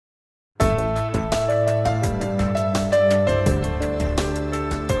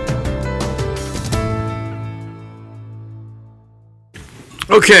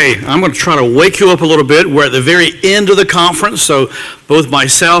Okay, I'm going to try to wake you up a little bit. We're at the very end of the conference, so both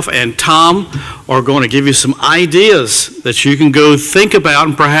myself and Tom are going to give you some ideas that you can go think about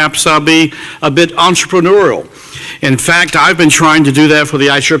and perhaps be a bit entrepreneurial. In fact, I've been trying to do that for the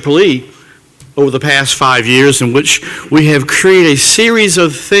IEEE over the past 5 years, in which we have created a series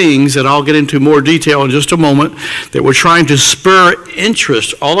of things that I'll get into more detail in just a moment, that we're trying to spur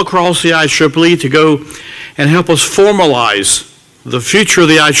interest all across the IEEE to go and help us formalize the future of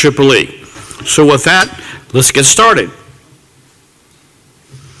the IEEE. So with that, let's get started.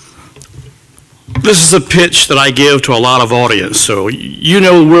 This is a pitch that I give to a lot of audience. So you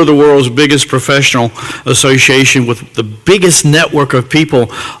know we're the world's biggest professional association with the biggest network of people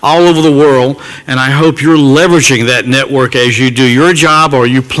all over the world, and I hope you're leveraging that network as you do your job or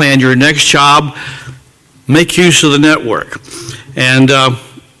you plan your next job. Make use of the network. And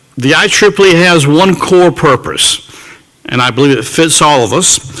the IEEE has one core purpose, and I believe it fits all of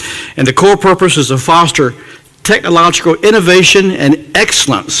us. And the core purpose is to foster technological innovation and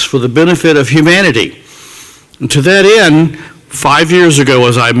excellence for the benefit of humanity. And to that end, 5 years ago,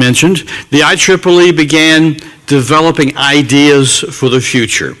 as I mentioned, the IEEE began developing ideas for the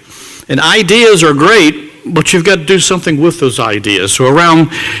future. And ideas are great, but you've got to do something with those ideas. So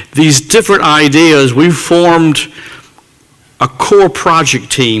around these different ideas, we formed a core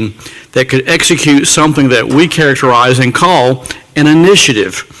project team that could execute something that we characterize and call an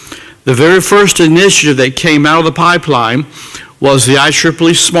initiative. The very first initiative that came out of the pipeline was the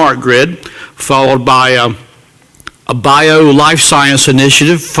IEEE Smart Grid, followed by a bio-life science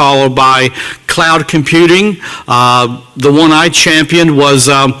initiative, followed by cloud computing. The one I championed was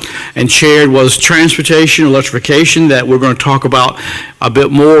and chaired was transportation, electrification, that we're going to talk about a bit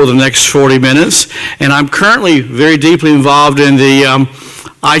more over the next 40 minutes. And I'm currently very deeply involved in the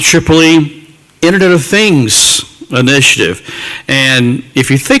IEEE Internet of Things initiative. And if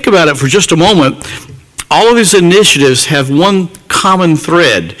you think about it for just a moment, all of these initiatives have one common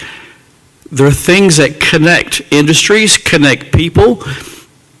thread. They're things that connect industries, connect people,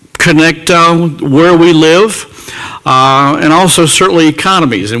 connect where we live, and also certainly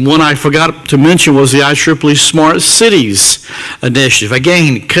economies. And one I forgot to mention was the IEEE Smart Cities initiative.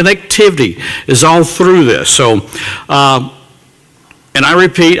 Again, connectivity is all through this. So, and I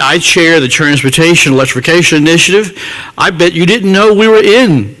repeat, I chair the Transportation Electrification Initiative. I bet you didn't know we were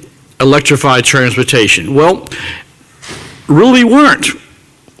in electrified transportation. Well, really weren't.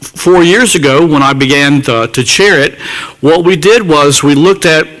 4 years ago, when I began to chair it, what we did was we looked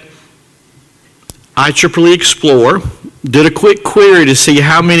at IEEE Explorer, did a quick query to see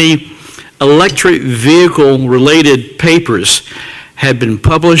how many electric vehicle related papers had been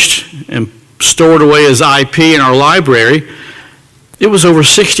published and stored away as IP in our library. It was over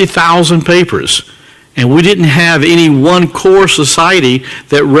 60,000 papers, and we didn't have any one core society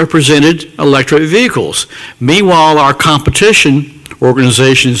that represented electric vehicles. Meanwhile, our competition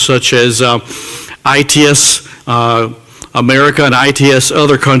organizations such as ITS America and ITS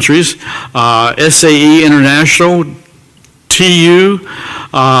other countries, SAE International, TRB,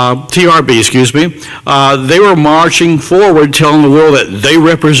 excuse me, they were marching forward telling the world that they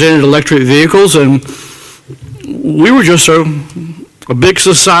represented electric vehicles, and we were just a big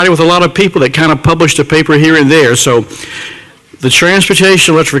society with a lot of people that kind of published a paper here and there. So the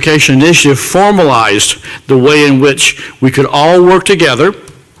Transportation Electrification Initiative formalized the way in which we could all work together.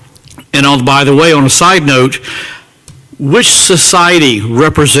 And by the way, on a side note, which society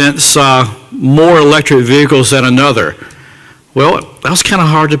represents more electric vehicles than another? Well, that was kind of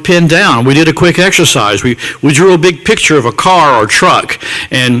hard to pin down. We did a quick exercise. We drew a big picture of a car or truck,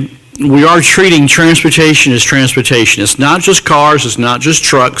 and we are treating transportation as transportation. It's not just cars, it's not just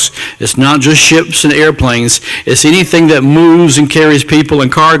trucks, it's not just ships and airplanes, it's anything that moves and carries people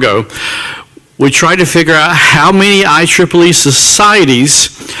and cargo. We tried to figure out how many IEEE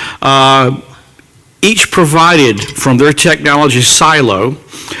societies each provided from their technology silo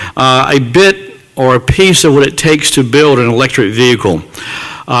a bit or a piece of what it takes to build an electric vehicle.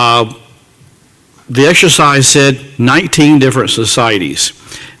 The exercise said 19 different societies.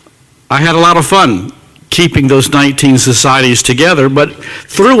 I had a lot of fun keeping those 19 societies together, but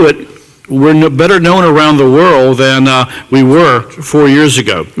through it, we're better known around the world than we were 4 years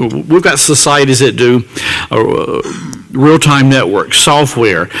ago. We've got societies that do real-time networks,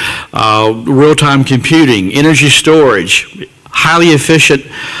 software, real-time computing, energy storage, highly efficient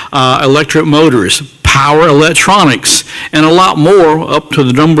electric motors, power electronics, and a lot more, up to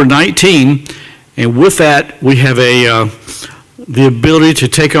the number 19. And with that, we have the ability to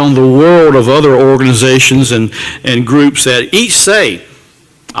take on the world of other organizations and groups that each say,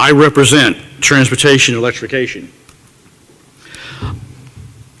 I represent transportation electrification.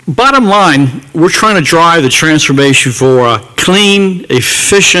 Bottom line, we're trying to drive the transformation for clean,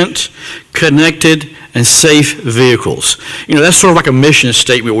 efficient, connected, and safe vehicles. You know, that's sort of like a mission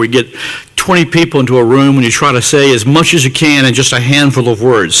statement where you get 20 people into a room and you try to say as much as you can in just a handful of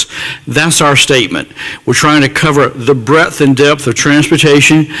words. That's our statement. We're trying to cover the breadth and depth of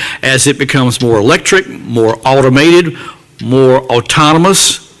transportation as it becomes more electric, more automated, more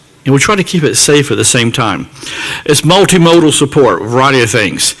autonomous, and we're trying to keep it safe at the same time. It's multimodal support, a variety of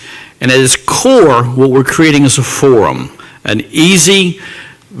things. And at its core, what we're creating is a forum, an easy,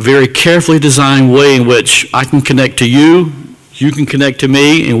 very carefully designed way in which I can connect to you, you can connect to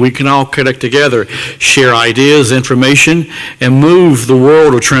me, and we can all connect together, share ideas, information, and move the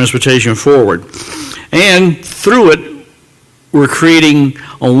world of transportation forward. And through it, we're creating,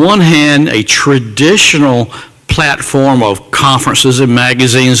 on one hand, a traditional platform of conferences and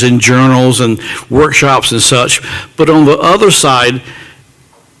magazines and journals and workshops and such, but on the other side,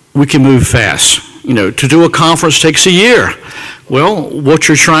 we can move fast. You know, to do a conference takes a year. Well, what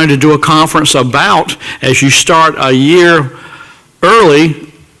you're trying to do a conference about, as you start a year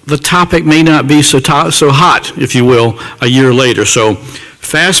early, the topic may not be so hot, if you will, a year later. So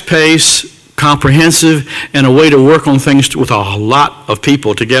fast pace, comprehensive, and a way to work on things with a lot of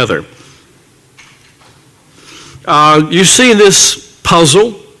people together. You see this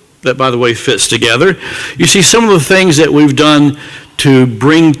puzzle that, by the way, fits together. You see some of the things that we've done to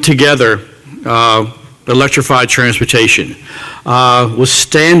bring together electrified transportation, with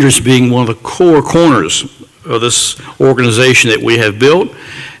standards being one of the core corners of this organization that we have built,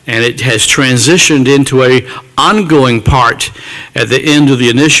 and it has transitioned into an ongoing part at the end of the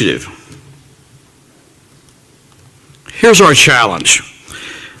initiative. Here's our challenge.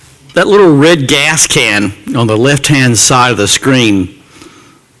 That little red gas can on the left-hand side of the screen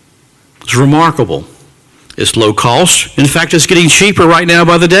is remarkable. It's low cost. In fact, it's getting cheaper right now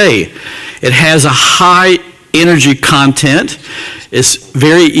by the day. It has a high energy content. It's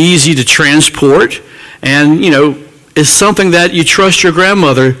very easy to transport. And, you know, it's something that you trust your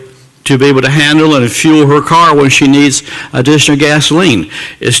grandmother to be able to handle and fuel her car when she needs additional gasoline.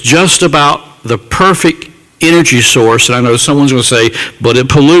 It's just about the perfect energy source. And I know someone's going to say, but it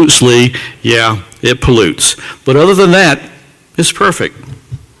pollutes, Lee. Yeah, it pollutes. But other than that, it's perfect.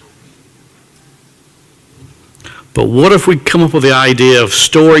 But what if we come up with the idea of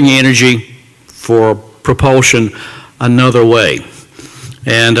storing energy for propulsion another way?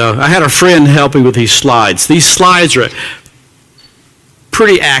 And I had a friend help me with these slides. These slides are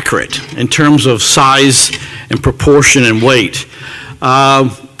pretty accurate in terms of size and proportion and weight.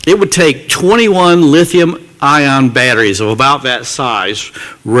 It would take 21 lithium-ion batteries of about that size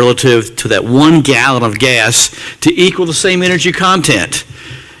relative to that 1 gallon of gas to equal the same energy content.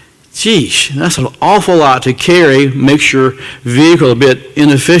 Geez, that's an awful lot to carry, makes your vehicle a bit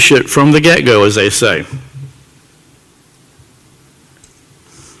inefficient from the get-go, as they say.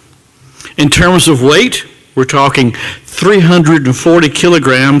 In terms of weight, we're talking 340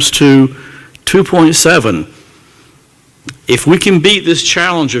 kilograms to 2.7. If we can beat this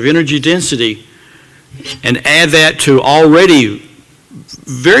challenge of energy density and add that to already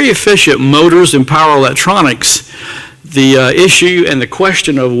very efficient motors and power electronics, the issue and the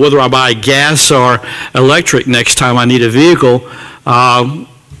question of whether I buy gas or electric next time I need a vehicle,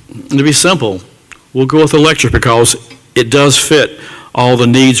 it'll be simple. We'll go with electric because it does fit all the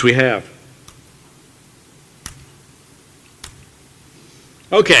needs we have.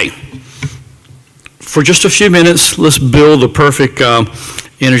 Okay, for just a few minutes, let's build the perfect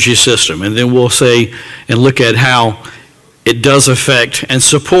energy system, and then we'll say and look at how it does affect and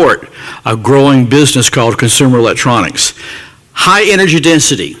support a growing business called consumer electronics. High energy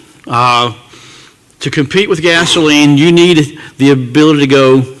density. To compete with gasoline, you need the ability to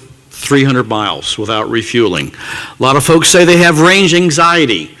go 300 miles without refueling. A lot of folks say they have range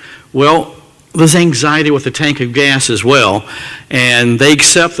anxiety. Well, there's anxiety with the tank of gas as well, and they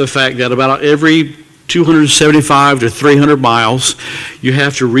accept the fact that about every 275 to 300 miles, you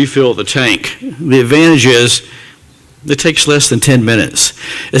have to refill the tank. The advantage is it takes less than 10 minutes.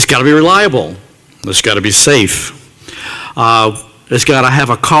 It's got to be reliable. It's got to be safe. It's got to have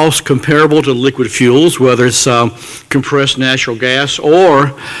a cost comparable to liquid fuels, whether it's compressed natural gas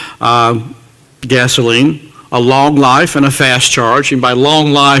or gasoline, a long life and a fast charge. And by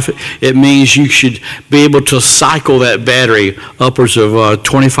long life, it means you should be able to cycle that battery upwards of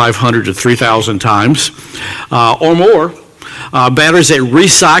 2,500 to 3,000 times or more. batteries that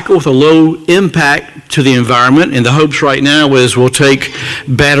recycle with a low impact to the environment, and the hopes right now is we'll take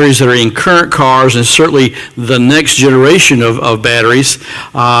batteries that are in current cars and certainly the next generation of batteries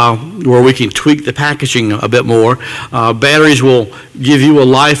where we can tweak the packaging a bit more. Batteries will give you a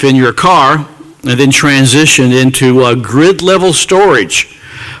life in your car and then transition into grid level storage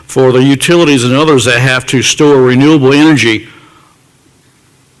for the utilities and others that have to store renewable energy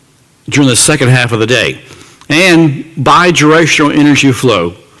during the second half of the day. And bidirectional energy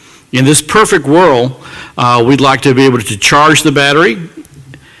flow. In this perfect world, we'd like to be able to charge the battery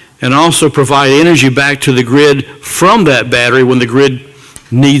and also provide energy back to the grid from that battery when the grid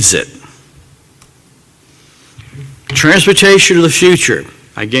needs it. Transportation of the future.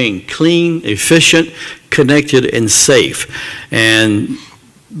 Again, clean, efficient, connected, and safe. And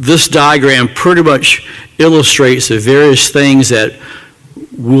this diagram pretty much illustrates the various things that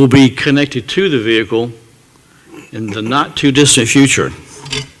will be connected to the vehicle in the not too distant future.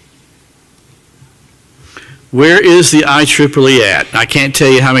 Where is the IEEE at? I can't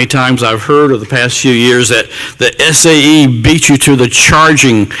tell you how many times I've heard over the past few years that the SAE beat you to the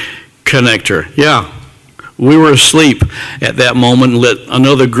charging connector. Yeah, we were asleep at that moment and let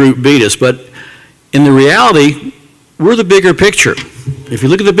another group beat us. But in the reality, we're the bigger picture. If you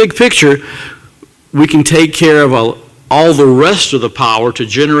look at the big picture, we can take care of all the rest of the power to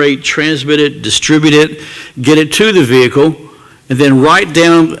generate, transmit it, distribute it, get it to the vehicle, and then right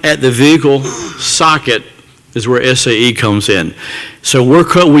down at the vehicle socket is where SAE comes in. So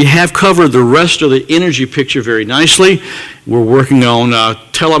we have covered the rest of the energy picture very nicely. We're working on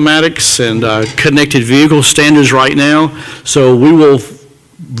telematics and connected vehicle standards right now. So we will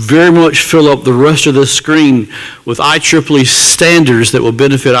very much fill up the rest of this screen with IEEE standards that will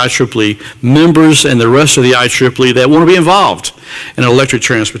benefit IEEE members and the rest of the IEEE that want to be involved in electric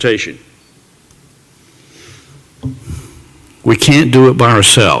transportation. We can't do it by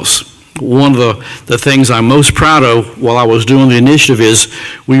ourselves. One of the things I'm most proud of while I was doing the initiative is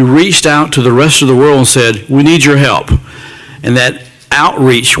we reached out to the rest of the world and said, we need your help. And that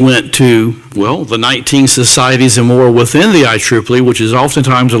outreach went to, well, the 19 societies and more within the IEEE, which is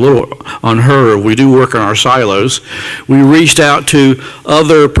oftentimes a little unheard of. We do work in our silos. We reached out to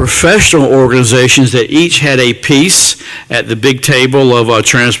other professional organizations that each had a piece at the big table of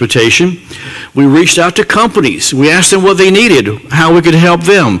transportation. We reached out to companies. We asked them what they needed, how we could help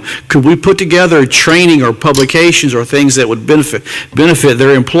them. Could we put together training or publications or things that would benefit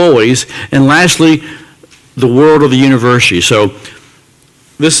their employees? And lastly, the world of the university. So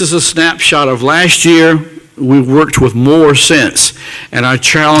this is a snapshot of last year. We've worked with more since. And our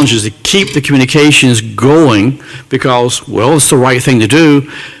challenge is to keep the communications going because, well, it's the right thing to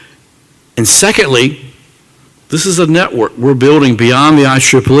do. And secondly, this is a network we're building beyond the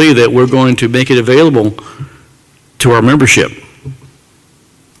IEEE that we're going to make it available to our membership.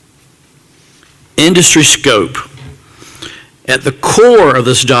 Industry scope. At the core of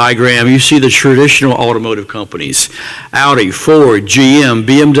this diagram, you see the traditional automotive companies. Audi, Ford, GM,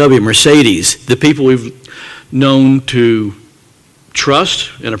 BMW, Mercedes, the people we've known to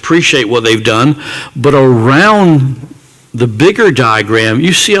trust and appreciate what they've done. But around the bigger diagram,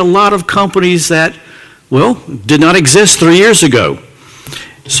 you see a lot of companies that, well, did not exist 3 years ago.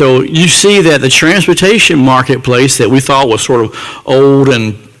 So you see that the transportation marketplace that we thought was sort of old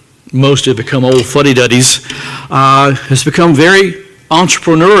and most have become old fuddy-duddies, has become very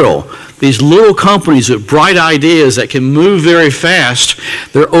entrepreneurial. These little companies with bright ideas that can move very fast,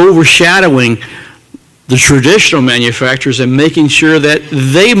 they're overshadowing the traditional manufacturers and making sure that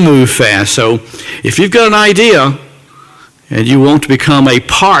they move fast. So if you've got an idea and you want to become a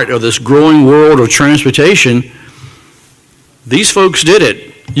part of this growing world of transportation, these folks did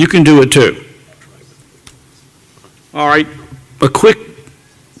it. You can do it too. All right, a quick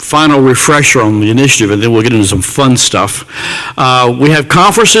final refresher on the initiative, and then we'll get into some fun stuff. We have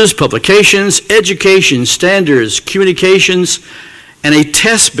conferences, publications, education, standards, communications, and a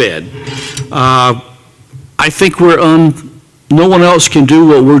test bed. I think no one else can do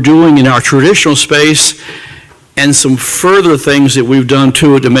what we're doing in our traditional space, and some further things that we've done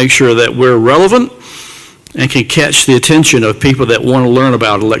to it to make sure that we're relevant and can catch the attention of people that want to learn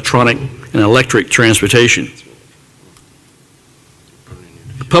about electronic and electric transportation.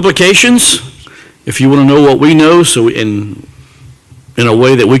 Publications, if you want to know what we know, so in a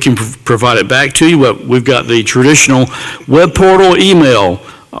way that we can provide it back to you, we've got the traditional web portal, email,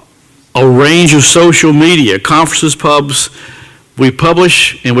 a range of social media, conferences, pubs. We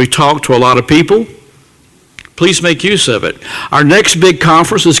publish and we talk to a lot of people. Please make use of it. Our next big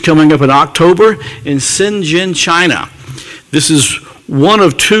conference is coming up in October in Shenzhen, China. This is one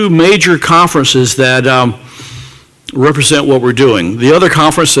of two major conferences that represent what we're doing. The other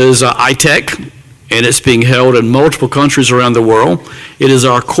conference is ITEC, and it's being held in multiple countries around the world. It is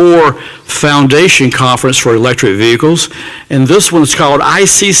our core foundation conference for electric vehicles, and this one's called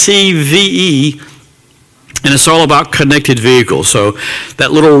ICCVE, and it's all about connected vehicles. So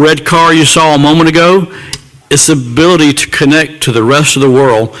that little red car you saw a moment ago, its ability to connect to the rest of the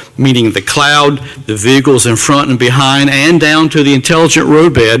world, meaning the cloud, the vehicles in front and behind, and down to the intelligent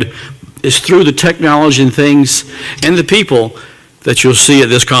roadbed, is through the technology and things and the people that you'll see at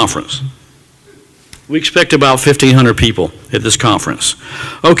this conference. We expect about 1,500 people at this conference.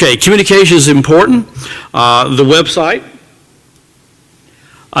 Okay, communication is important. The website.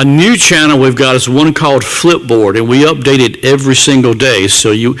 A new channel we've got is one called Flipboard, and we update it every single day.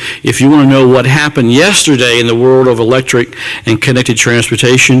 So if you want to know what happened yesterday in the world of electric and connected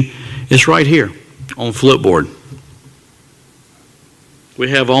transportation, it's right here on Flipboard. We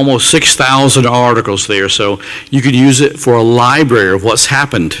have almost 6,000 articles there, so you could use it for a library of what's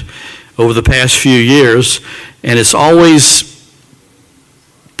happened over the past few years, and it's always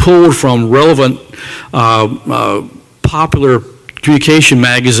pulled from relevant, popular communication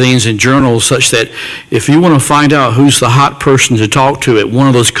magazines and journals, such that if you want to find out who's the hot person to talk to at one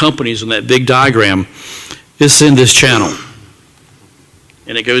of those companies in that big diagram, it's in this channel.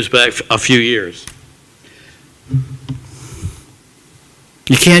 And it goes back a few years.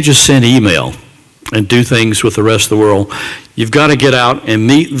 You can't just send email and do things with the rest of the world. You've got to get out and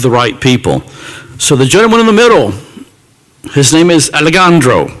meet the right people. So the gentleman in the middle, his name is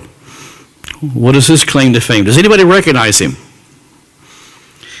Alejandro. What is his claim to fame? Does anybody recognize him?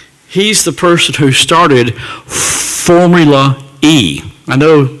 He's the person who started Formula E. I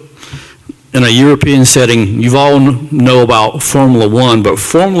know in a European setting, you all know about Formula One, but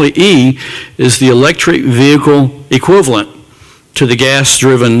Formula E is the electric vehicle equivalent to the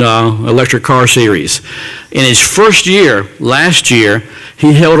gas-driven electric car series. In his first year, last year,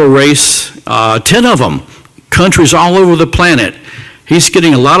 he held a race, 10 of them, countries all over the planet. He's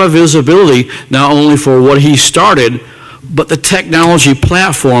getting a lot of visibility, not only for what he started, but the technology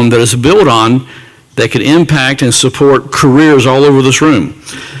platform that is built on that can impact and support careers all over this room.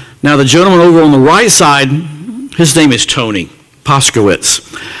 Now, the gentleman over on the right side, his name is Tony Poskowitz,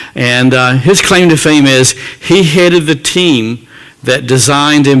 and his claim to fame is he headed the team that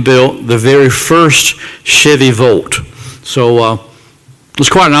designed and built the very first Chevy Volt. So it's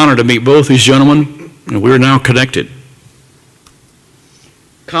quite an honor to meet both these gentlemen, and we're now connected.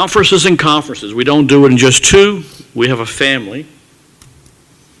 Conferences and conferences. We don't do it in just two. We have a family.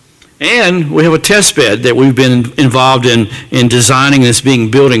 And we have a test bed that we've been involved in designing that's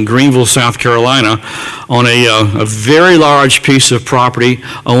being built in Greenville, South Carolina on a very large piece of property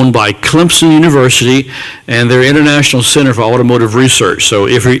owned by Clemson University and their International Center for Automotive Research. So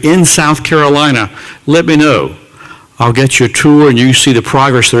if you're in South Carolina, let me know. I'll get you a tour and you see the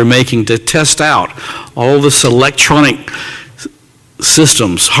progress they're making to test out all this electronic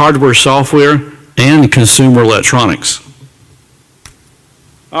systems, hardware, software, and consumer electronics.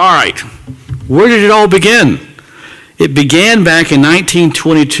 All right, where did it all begin? It began back in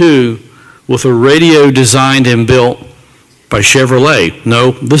 1922 with a radio designed and built by Chevrolet.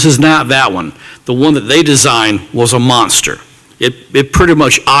 No, this is not that one. The one that they designed was a monster. It pretty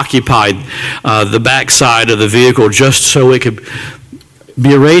much occupied the backside of the vehicle just so it could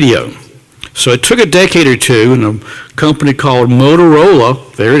be a radio. So it took a decade or two, and a company called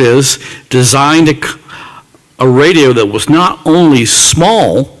Motorola, there it is, designed a radio that was not only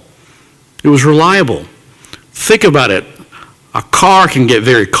small, it was reliable. Think about it. A car can get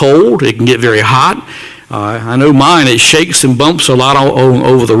very cold, it can get very hot. I know mine, it shakes and bumps a lot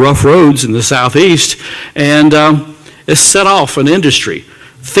over the rough roads in the southeast, and it's set off an industry.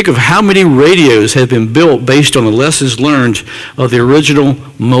 Think of how many radios have been built based on the lessons learned of the original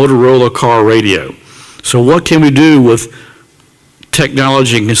Motorola car radio. So what can we do with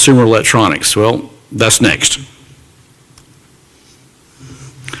technology and consumer electronics? Well, that's next.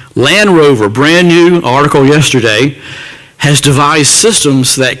 Land Rover, brand new article yesterday, has devised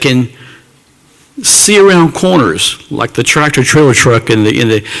systems that can see around corners, like the tractor trailer truck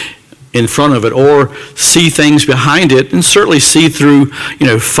in front of it, or see things behind it, and certainly see through,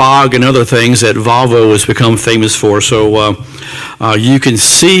 fog and other things that Volvo has become famous for. So you can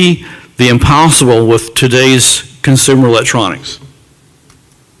see the impossible with today's consumer electronics.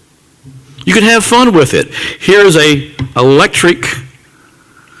 You can have fun with it. Here's a electric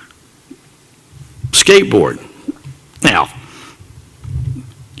skateboard. Now,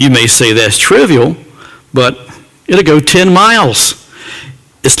 you may say that's trivial, but it'll go 10 miles.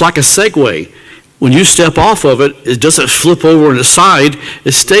 It's like a Segway. When you step off of it, it doesn't flip over on the side.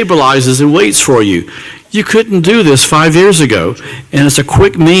 It stabilizes and waits for you. You couldn't do this 5 years ago, and it's a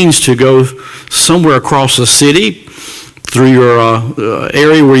quick means to go somewhere across the city, through your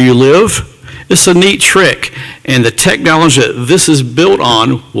area where you live. It's a neat trick, and the technology that this is built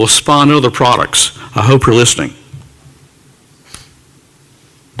on will spawn other products. I hope you're listening.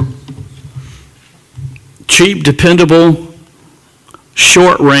 Cheap, dependable,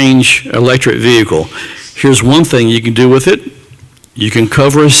 short-range electric vehicle. Here's one thing you can do with it. You can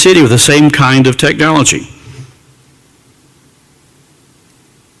cover a city with the same kind of technology.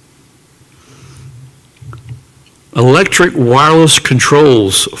 Electric wireless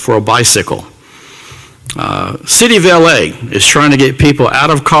controls for a bicycle. City of LA is trying to get people out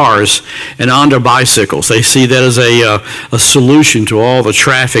of cars and onto bicycles. They see that as a solution to all the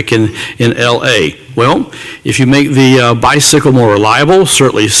traffic in LA. Well, if you make the bicycle more reliable,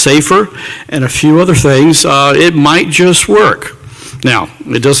 certainly safer, and a few other things, it might just work. Now,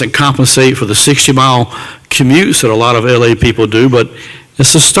 it doesn't compensate for the 60-mile commutes that a lot of LA people do, but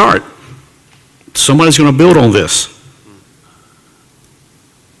it's a start. Somebody's going to build on this.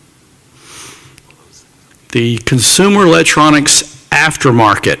 The consumer electronics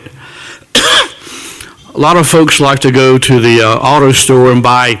aftermarket. A lot of folks like to go to the auto store and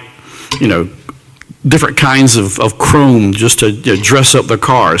buy, different kinds of chrome just to dress up their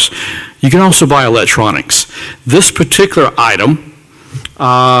cars. You can also buy electronics. This particular item,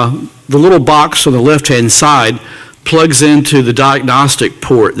 the little box on the left-hand side plugs into the diagnostic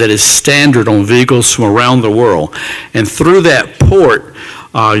port that is standard on vehicles from around the world. And through that port,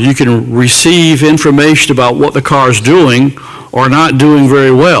 you can receive information about what the car is doing or not doing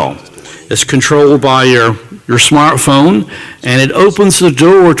very well. It's controlled by your smartphone, and it opens the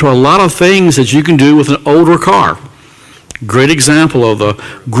door to a lot of things that you can do with an older car. Great example of the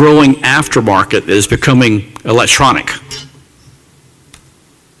growing aftermarket that is becoming electronic.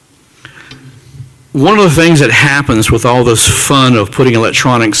 One of the things that happens with all this fun of putting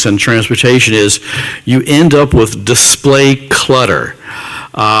electronics in transportation is you end up with display clutter.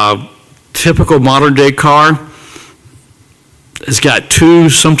 Typical modern day car has got 2,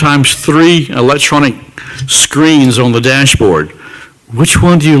 sometimes 3 electronic screens on the dashboard. Which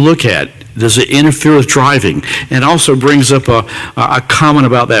one do you look at? Does it interfere with driving? And also brings up a comment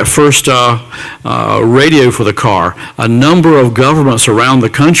about that first radio for the car. A number of governments around the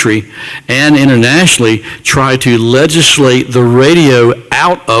country and internationally try to legislate the radio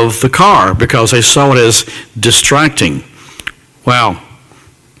out of the car because they saw it as distracting. Wow.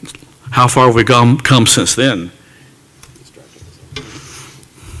 How far have we come since then?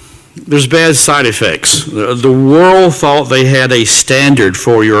 There's bad side effects. The world thought they had a standard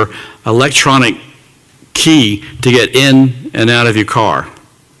for your electronic key to get in and out of your car.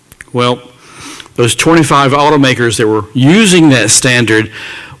 Well, those 25 automakers that were using that standard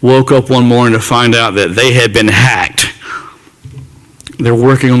woke up one morning to find out that they had been hacked. They're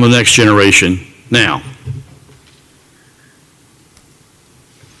working on the next generation now.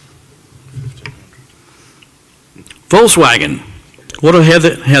 Volkswagen. What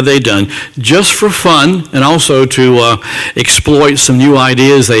have they done? Just for fun and also to exploit some new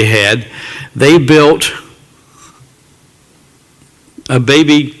ideas they had, they built a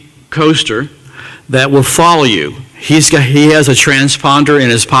baby coaster that will follow you. He has a transponder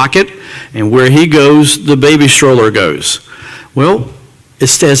in his pocket, and where he goes, the baby stroller goes. Well,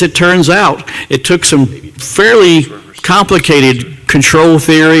 as it turns out, it took some fairly complicated control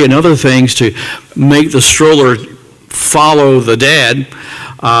theory and other things to make the stroller follow the dad,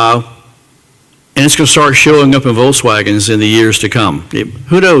 and it's going to start showing up in Volkswagens in the years to come.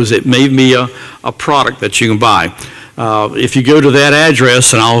 Who knows, it may be a product that you can buy. If you go to that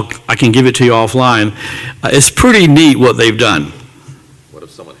address, and I can give it to you offline, it's pretty neat what they've done. What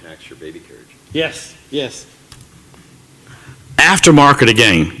if someone hacks your baby carriage? Yes, yes. Aftermarket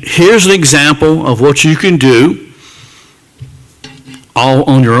again. Here's an example of what you can do all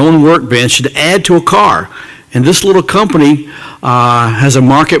on your own workbench to add to a car. And this little company has a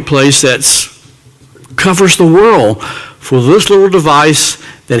marketplace that covers the world for this little device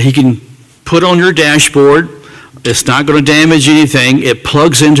that he can put on your dashboard. It's not going to damage anything. It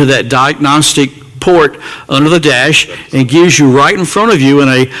plugs into that diagnostic port under the dash and gives you right in front of you in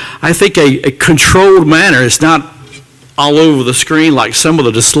I think a controlled manner. It's not all over the screen like some of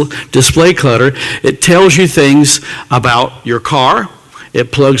the display clutter. It tells you things about your car.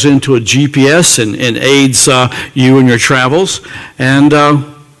 It plugs into a GPS and aids you in your travels. And I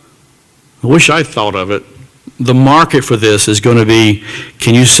wish I thought of it. The market for this is going to be,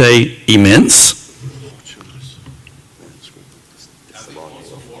 can you say, immense?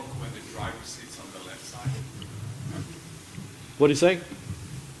 What do you say?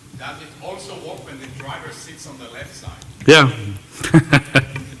 Does it also work when the driver sits on the left side? Yeah.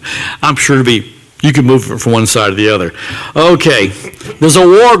 I'm sure you can move it from one side to the other. Okay, there's a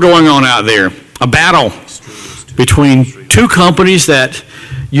war going on out there, a battle between two companies that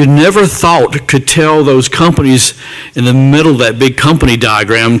you never thought could tell those companies in the middle of that big company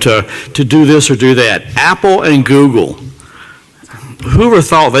diagram to do this or do that. Apple and Google. Whoever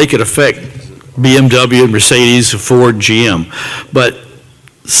thought they could affect BMW, Mercedes, Ford, GM? But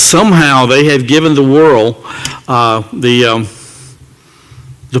somehow they have given the world the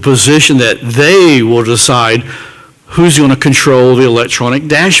position that they will decide who's going to control the electronic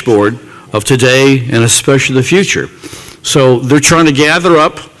dashboard of today and especially the future. So they're trying to gather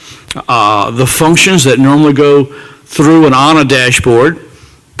up the functions that normally go through and on a dashboard,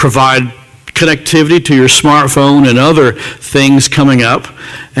 provide connectivity to your smartphone and other things coming up.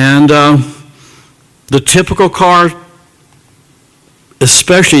 And the typical car,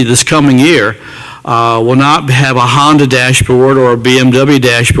 especially this coming year, will not have a Honda dashboard or a BMW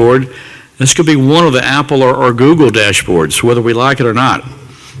dashboard. This could be one of the Apple or Google dashboards, whether we like it or not.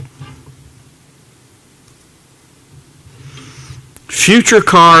 Future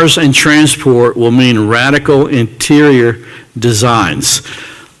cars and transport will mean radical interior designs.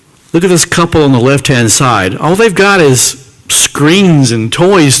 Look at this couple on the left-hand side. All they've got is screens and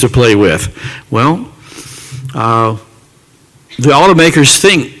toys to play with. Well, the automakers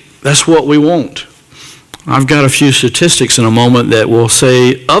think that's what we want. I've got a few statistics in a moment that will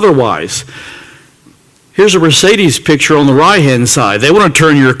say otherwise. Here's a Mercedes picture on the right-hand side. They want to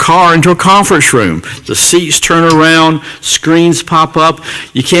turn your car into a conference room. The seats turn around, screens pop up.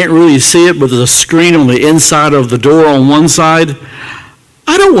 You can't really see it, but there's a screen on the inside of the door on one side.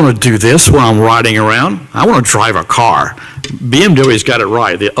 I don't want to do this when I'm riding around. I want to drive a car. BMW's got it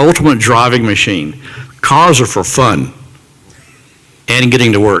right, the ultimate driving machine. Cars are for fun and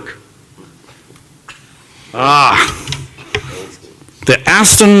getting to work. The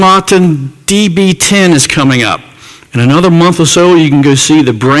Aston Martin DB10 is coming up. In another month or so, you can go see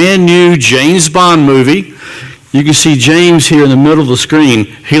the brand new James Bond movie. You can see James here in the middle of the screen.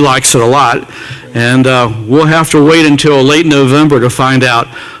 He likes it a lot. And we'll have to wait until late November to find out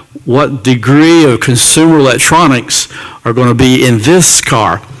what degree of consumer electronics are going to be in this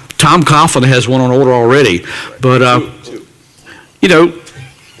car. Tom Coughlin has one on order already. But, you know,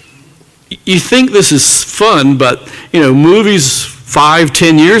 you think this is fun, but, you know, movies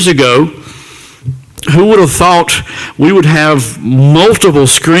 5-10 years ago, who would have thought we would have multiple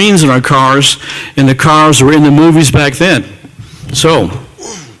screens in our cars, and the cars were in the movies back then? So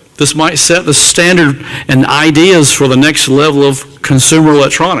this might set the standard and ideas for the next level of consumer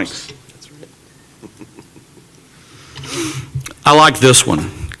electronics. I like this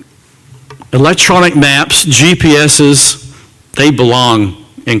one. Electronic maps, GPSs, they belong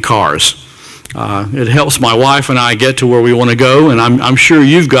in cars. It helps my wife and I get to where we want to go, and I'm sure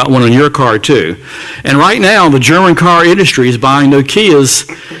you've got one in your car too. And right now, the German car industry is buying Nokia's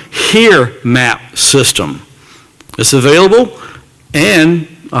HERE map system. It's available and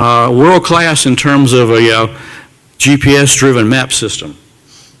world-class in terms of a GPS-driven map system.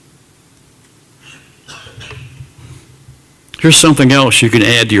 Here's something else you can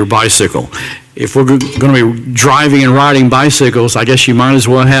add to your bicycle. If we're going to be driving and riding bicycles, I guess you might as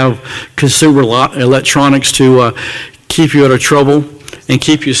well have consumer electronics to keep you out of trouble and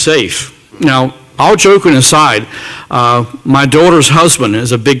keep you safe. Now, all joking aside, my daughter's husband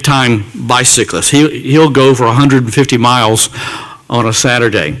is a big-time bicyclist. He'll go for 150 miles on a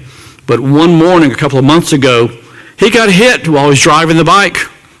Saturday. But one morning, a couple of months ago, he got hit while he was driving the bike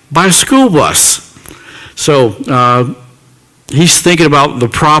by a school bus. So he's thinking about the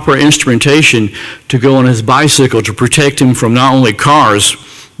proper instrumentation to go on his bicycle to protect him from not only cars,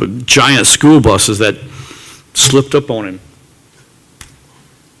 but giant school buses that slipped up on him.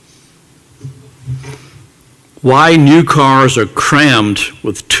 Why new cars are crammed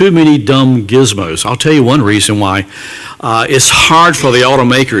with too many dumb gizmos. I'll tell you one reason why. It's hard for the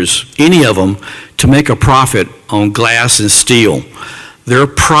automakers, any of them, to make a profit on glass and steel. Their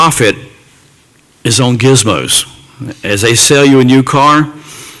profit is on gizmos. As they sell you a new car,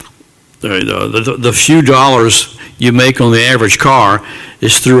 the few dollars you make on the average car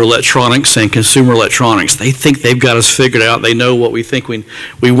is through electronics and consumer electronics. They think they've got us figured out. They know what we think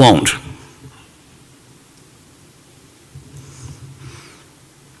we won't.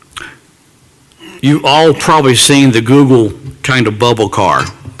 You've all probably seen the Google kind of bubble car,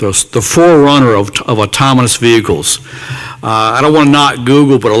 the forerunner of autonomous vehicles. I don't want to knock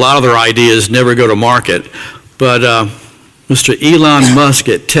Google, but a lot of their ideas never go to market. But Mr. Elon Musk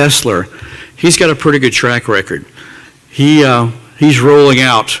at Tesla, he's got a pretty good track record. He's rolling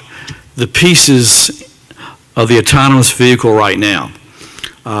out the pieces of the autonomous vehicle right now.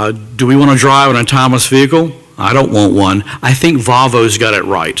 Do we want to drive an autonomous vehicle? I don't want one. I think Volvo's got it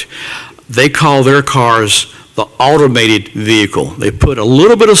right. They call their cars the automated vehicle. They put a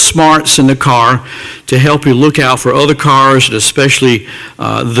little bit of smarts in the car to help you look out for other cars, and especially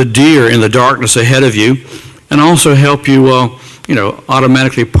the deer in the darkness ahead of you, and also help you,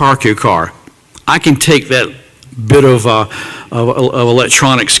 automatically park your car. I can take that bit of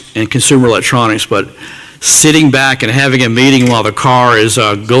electronics and consumer electronics, but sitting back and having a meeting while the car is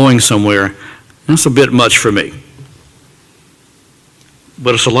going somewhere, that's a bit much for me.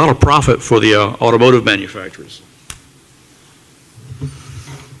 But it's a lot of profit for the automotive manufacturers.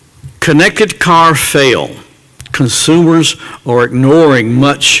 Connected car fail. Consumers are ignoring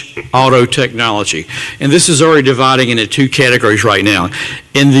much auto technology. And this is already dividing into two categories right now.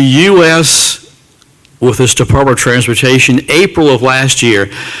 In the U.S., with this Department of Transportation, April of last year,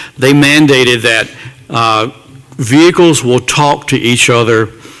 they mandated that vehicles will talk to each other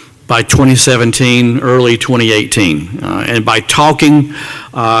by 2017, early 2018. And by talking,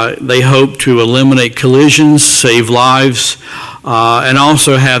 they hope to eliminate collisions, save lives, and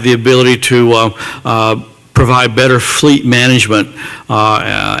also have the ability to provide better fleet management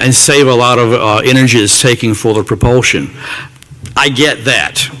and save a lot of energy it's taking for the propulsion. I get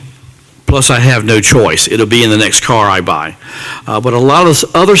that. Plus, I have no choice. It'll be in the next car I buy. But a lot of this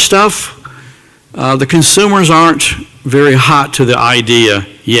other stuff, the consumers aren't very hot to the idea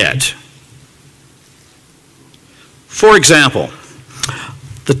yet. For example,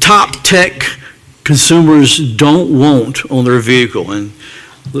 the top tech consumers don't want on their vehicle, and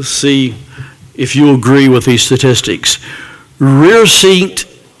let's see if you agree with these statistics. Rear seat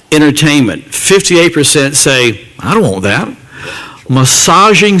entertainment, 58% say, I don't want that.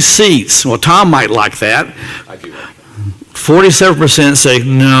 Massaging seats, well, Tom might like that. I do. 47% say,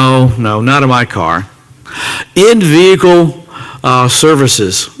 no, not in my car. In-vehicle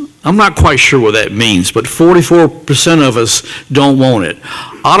services, I'm not quite sure what that means, but 44% of us don't want it.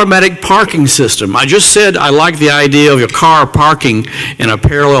 Automatic parking system. I just said I like the idea of your car parking in a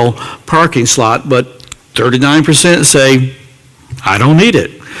parallel parking slot, but 39% say, I don't need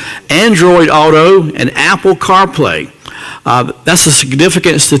it. Android Auto and Apple CarPlay. That's a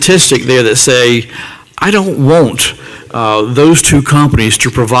significant statistic there that say, I don't want those two companies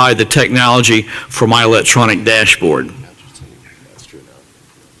to provide the technology for my electronic dashboard.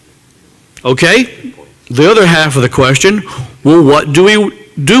 Okay, the other half of the question, well, what do we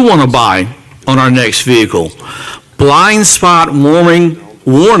want to buy on our next vehicle? Blind spot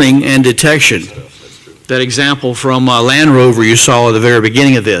warning and detection. That example from Land Rover you saw at the very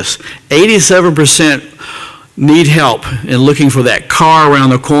beginning of this. 87% need help in looking for that car around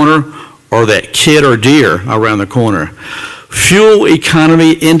the corner or that kid or deer around the corner. Fuel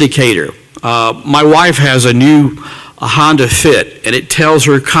economy indicator. My wife has a Honda Fit, and it tells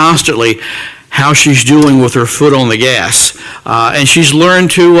her constantly how she's doing with her foot on the gas. And she's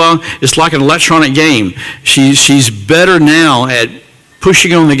learned to, it's like an electronic game. She's better now at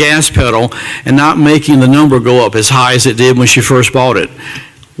pushing on the gas pedal and not making the number go up as high as it did when she first bought it.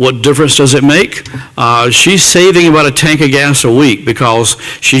 What difference does it make? She's saving about a tank of gas a week because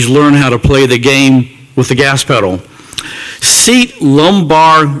she's learned how to play the game with the gas pedal. Seat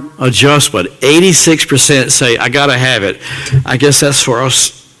lumbar adjustment, 86% say, I gotta have it. I guess that's for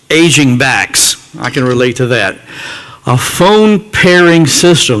us aging backs. I can relate to that. A phone pairing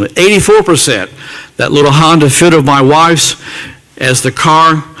system, 84%. That little Honda Fit of my wife's, as the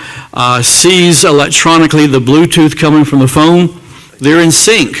car sees electronically the Bluetooth coming from the phone, they're in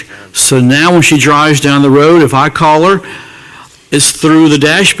sync. So now when she drives down the road, if I call her, it's through the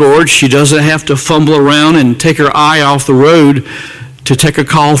dashboard. She doesn't have to fumble around and take her eye off the road to take a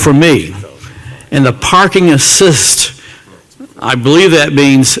call from me. And the parking assist, I believe that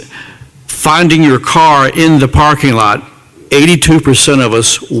means finding your car in the parking lot. 82% of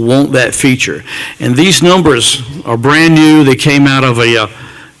us want that feature. And these numbers are brand new. They came out of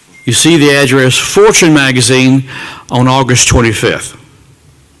you see the address, Fortune magazine on August 25th.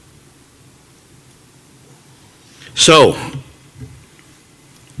 So,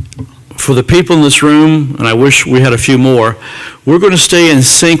 for the people in this room, and I wish we had a few more, we're going to stay in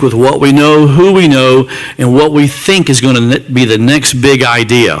sync with what we know, who we know, and what we think is going to be the next big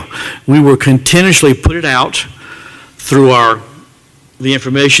idea. We will continuously put it out through the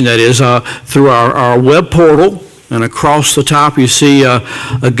information that is, through our web portal, and across the top you see a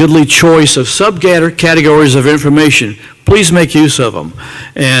goodly choice of subcategories of information. Please make use of them.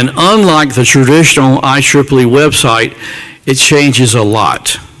 And unlike the traditional IEEE website, it changes a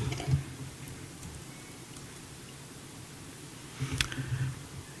lot.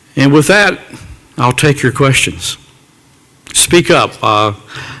 And with that, I'll take your questions. Speak up.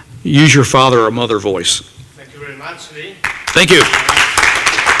 Use your father or mother voice. Thank you very much, Lee. Thank you.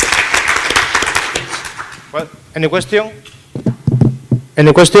 Well, any question?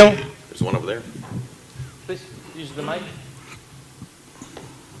 Any question? There's one over there. Please use the mic.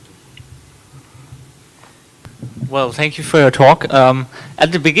 Well, thank you for your talk.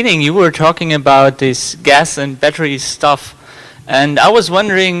 At the beginning, you were talking about this gas and battery stuff, and I was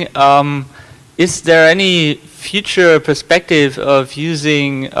wondering, is there any future perspective of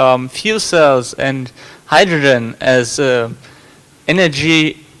using fuel cells and hydrogen as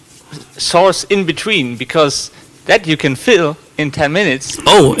energy source in between? Because that you can fill in 10 minutes.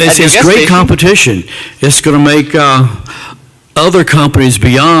 Oh, it's great competition. It's going to make other companies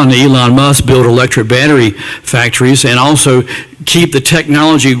beyond Elon Musk build electric battery factories and also keep the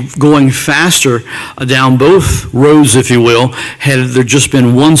technology going faster down both roads, if you will, had there just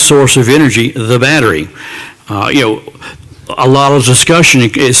been one source of energy, the battery. You know, a lot of discussion,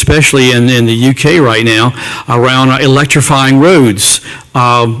 especially in the UK right now, around electrifying roads.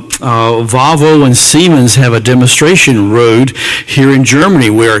 Volvo and Siemens have a demonstration road here in Germany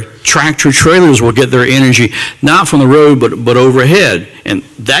where tractor trailers will get their energy not from the road but overhead. And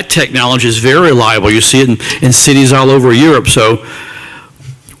that technology is very reliable. You see it in cities all over Europe. So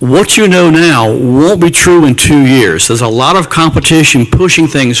what you know now won't be true in 2 years. There's a lot of competition pushing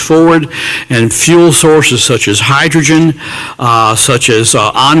things forward, and fuel sources such as hydrogen, such as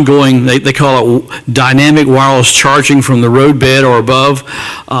ongoing, they call it dynamic wireless charging from the roadbed or above,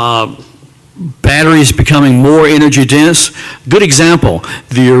 batteries becoming more energy dense. Good example,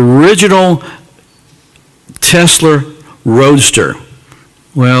 the original Tesla Roadster.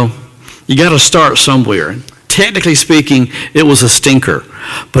 Well, you got to start somewhere. Technically speaking, it was a stinker.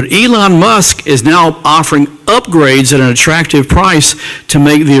 But Elon Musk is now offering upgrades at an attractive price to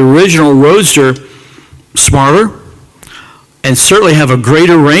make the original Roadster smarter and certainly have a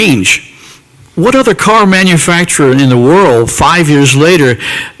greater range. What other car manufacturer in the world 5 years later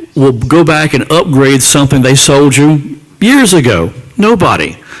will go back and upgrade something they sold you years ago?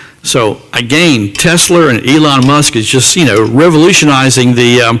 Nobody. So again, Tesla and Elon Musk is just, you know, revolutionizing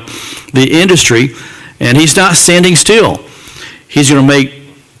the industry. And he's not standing still. He's going to make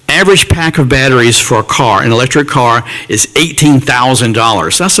average pack of batteries for a car, an electric car, is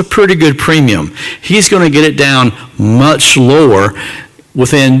 $18,000. That's a pretty good premium. He's going to get it down much lower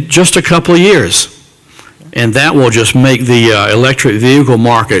within just a couple of years. And that will just make the electric vehicle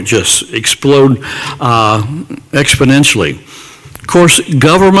market just explode exponentially. Of course,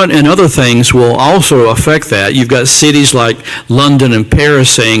 government and other things will also affect that. You've got cities like London and Paris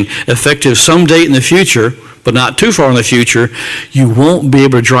saying, effective some date in the future, but not too far in the future, you won't be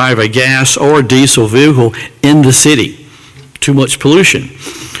able to drive a gas or diesel vehicle in the city. Too much pollution.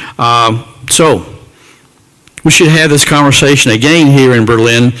 So we should have this conversation again here in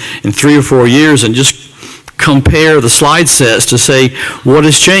Berlin in 3 or 4 years and just compare the slide sets to say what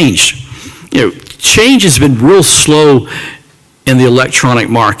has changed. You know, change has been real slow in the electronic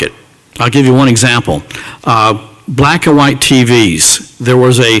market. I'll give you one example. Black and white TVs. There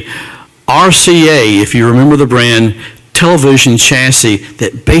was a RCA, if you remember the brand, television chassis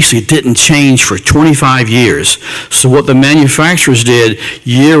that basically didn't change for 25 years. So what the manufacturers did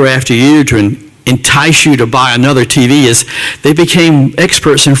year after year to entice you to buy another TV is they became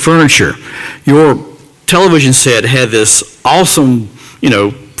experts in furniture. Your television set had this awesome, you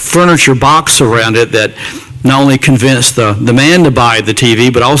know, furniture box around it that not only convinced the man to buy the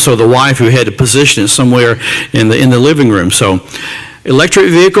TV, but also the wife who had to position it somewhere in the living room. So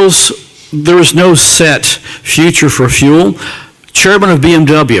electric vehicles, there is no set future for fuel. Chairman of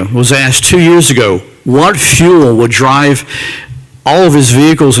BMW was asked 2 years ago what fuel would drive all of his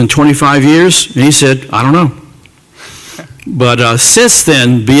vehicles in 25 years, and he said, I don't know. But since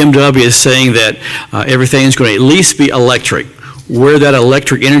then, BMW is saying that everything is going to at least be electric. Where that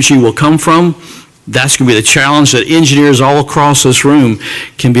electric energy will come from, that's going to be the challenge that engineers all across this room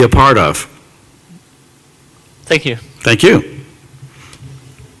can be a part of. Thank you. Thank you.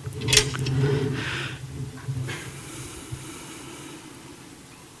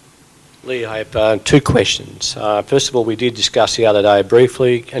 Lee, I have 2 questions. First of all, we did discuss the other day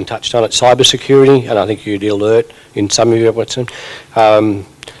briefly and touched on it, cybersecurity, and I think you'd alert in some of your questions.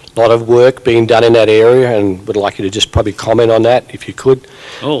 A lot of work being done in that area, and would like you to just probably comment on that if you could.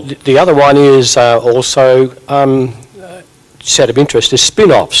 Oh. The other one is also set of interest is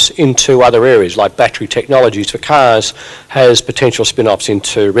spin-offs into other areas like battery technologies for cars has potential spin-offs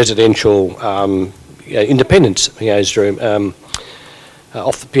into residential independence, you know,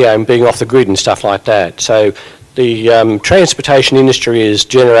 being off the grid and stuff like that. So the transportation industry is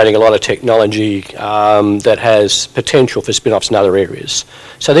generating a lot of technology that has potential for spin-offs in other areas.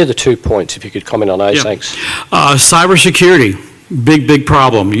 So they're the 2 points, if you could comment on those. Yeah. Thanks. Cybersecurity, big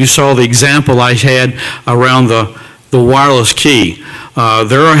problem. You saw the example I had around the wireless key.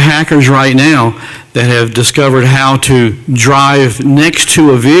 There are hackers right now that have discovered how to drive next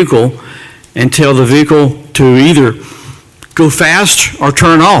to a vehicle and tell the vehicle to either go fast or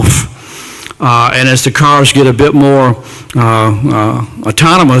turn off. And as the cars get a bit more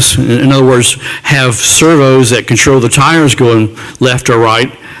autonomous, in other words, have servos that control the tires going left or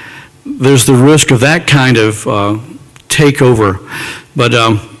right, there's the risk of that kind of takeover. But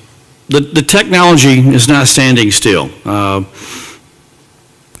the technology is not standing still.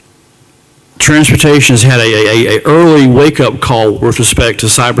 Transportation has had a early wake-up call with respect to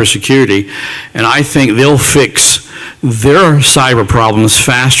cybersecurity, and I think they'll fix their cyber problems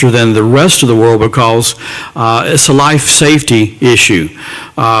faster than the rest of the world because it's a life safety issue.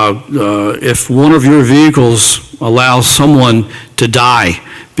 If one of your vehicles allows someone to die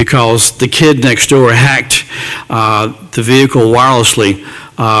because the kid next door hacked the vehicle wirelessly,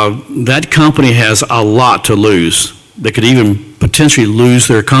 that company has a lot to lose. They could even potentially lose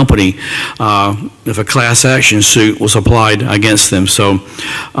their company if a class action suit was applied against them. So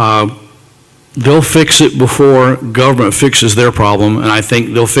they'll fix it before government fixes their problem, and I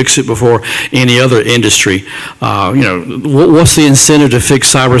think they'll fix it before any other industry. You know, what's the incentive to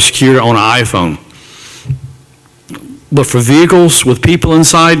fix cybersecurity on an iPhone? But for vehicles with people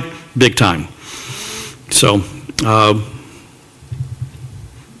inside, big time. So,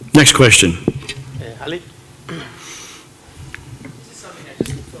 next question. Ali?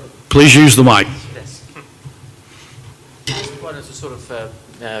 Please use the mic. Yes. I wanted to sort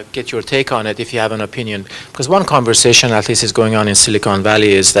of get your take on it, if you have an opinion. Because one conversation, at least, is going on in Silicon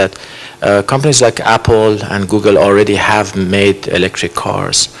Valley is that companies like Apple and Google already have made electric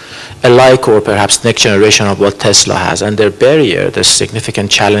cars alike, or perhaps next generation of what Tesla has. And their barrier, the significant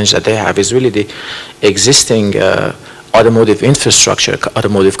challenge that they have is really the existing automotive infrastructure,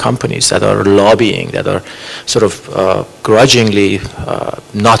 automotive companies that are lobbying, that are sort of grudgingly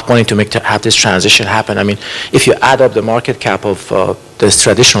not wanting to have this transition happen. I mean, if you add up the market cap of the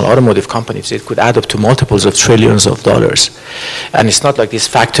traditional automotive companies, it could add up to multiples of trillions of dollars. And it's not like these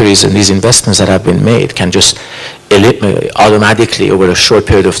factories and these investments that have been made can just automatically, over a short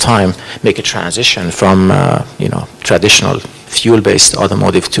period of time, make a transition from you know, traditional fuel-based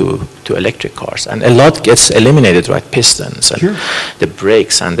automotive to electric cars. And a lot gets eliminated, right? Pistons and Sure. the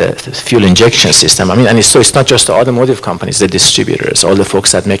brakes and the fuel injection system. I mean, and so it's not just the automotive companies, the distributors, all the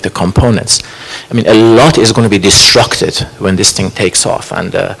folks that make the components. I mean, a lot is going to be disrupted when this thing takes off.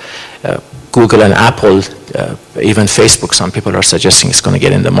 And Google and Apple, even Facebook, some people are suggesting it's going to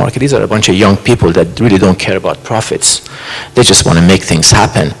get in the market. These are a bunch of young people that really don't care about profits. They just want to make things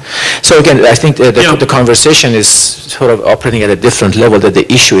happen. So again, I think the conversation is sort of operating at a different level, that the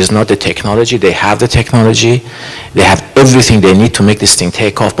issue is not the technology. They have the technology. They have everything they need to make this thing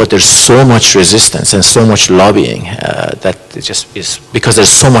take off, but there's so much resistance and so much lobbying that it just is, because there's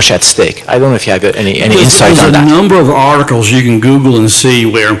so much at stake. I don't know if you have any insight on that. There's a number of articles you can Google and see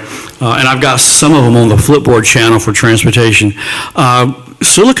where, and I've got some of them on the Flipboard channel for transportation.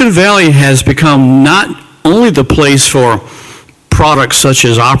 Silicon Valley has become not only the place for products such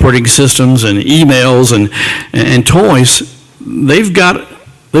as operating systems and emails and toys,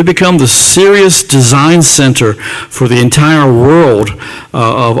 they've become the serious design center for the entire world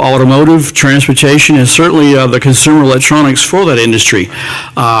of automotive, transportation, and certainly the consumer electronics for that industry.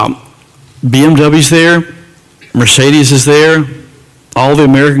 BMW's there, Mercedes is there, all the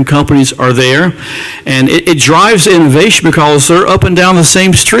American companies are there, and it drives innovation because they're up and down the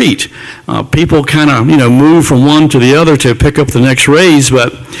same street. People kind of, you know, move from one to the other to pick up the next raise,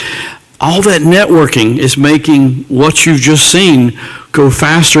 but all that networking is making what you've just seen go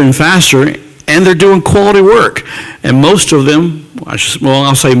faster and faster, and they're doing quality work. And most of them,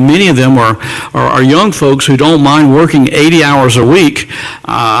 I'll say many of them are young folks who don't mind working 80 hours a week.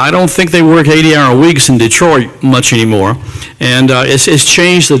 I don't think they work 80-hour weeks in Detroit much anymore. And it's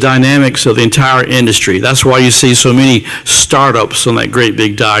changed the dynamics of the entire industry. That's why you see so many startups on that great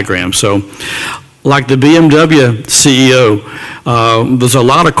big diagram. So, like the BMW CEO, there's a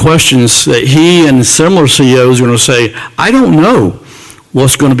lot of questions that he and similar CEOs are going to say, I don't know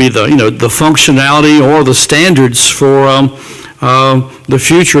what's going to be the, you know, the functionality or the standards for the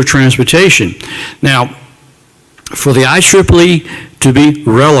future of transportation. Now, for the IEEE to be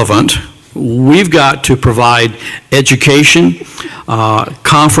relevant, we've got to provide education,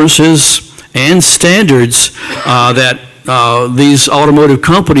 conferences, and standards that these automotive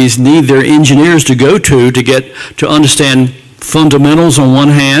companies need their engineers to go to get to understand fundamentals on one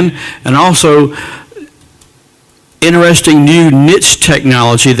hand, and also interesting new niche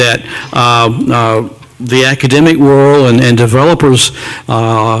technology that the academic world and developers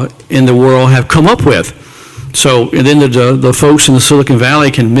in the world have come up with. So, and then the folks in the Silicon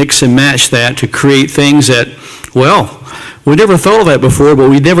Valley can mix and match that to create things that, well, we never thought of that before, but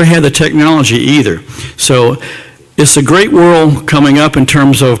we never had the technology either. So it's a great world coming up in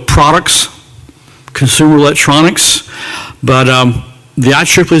terms of products, consumer electronics, but the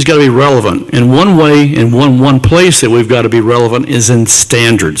IEEE's got to be relevant. And one way, and one place that we've got to be relevant is in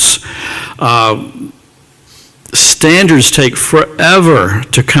standards. Standards take forever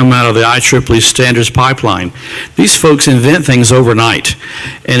to come out of the IEEE standards pipeline. These folks invent things overnight.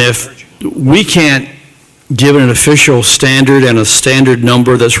 And if we can't give it an official standard and a standard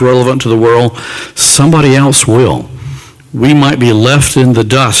number that's relevant to the world, somebody else will. We might be left in the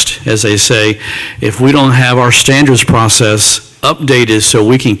dust, as they say, if we don't have our standards process updated so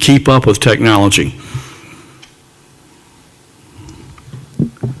we can keep up with technology.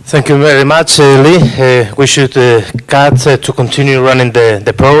 Thank you very much, Lee. We should cut to continue running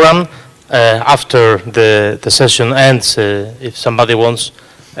the program after the session ends. If somebody wants,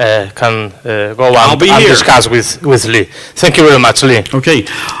 can go on and discuss with Lee. Thank you very much, Lee. Okay.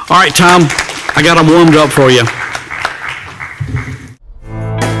 All right, Tom, I got them warmed up for you.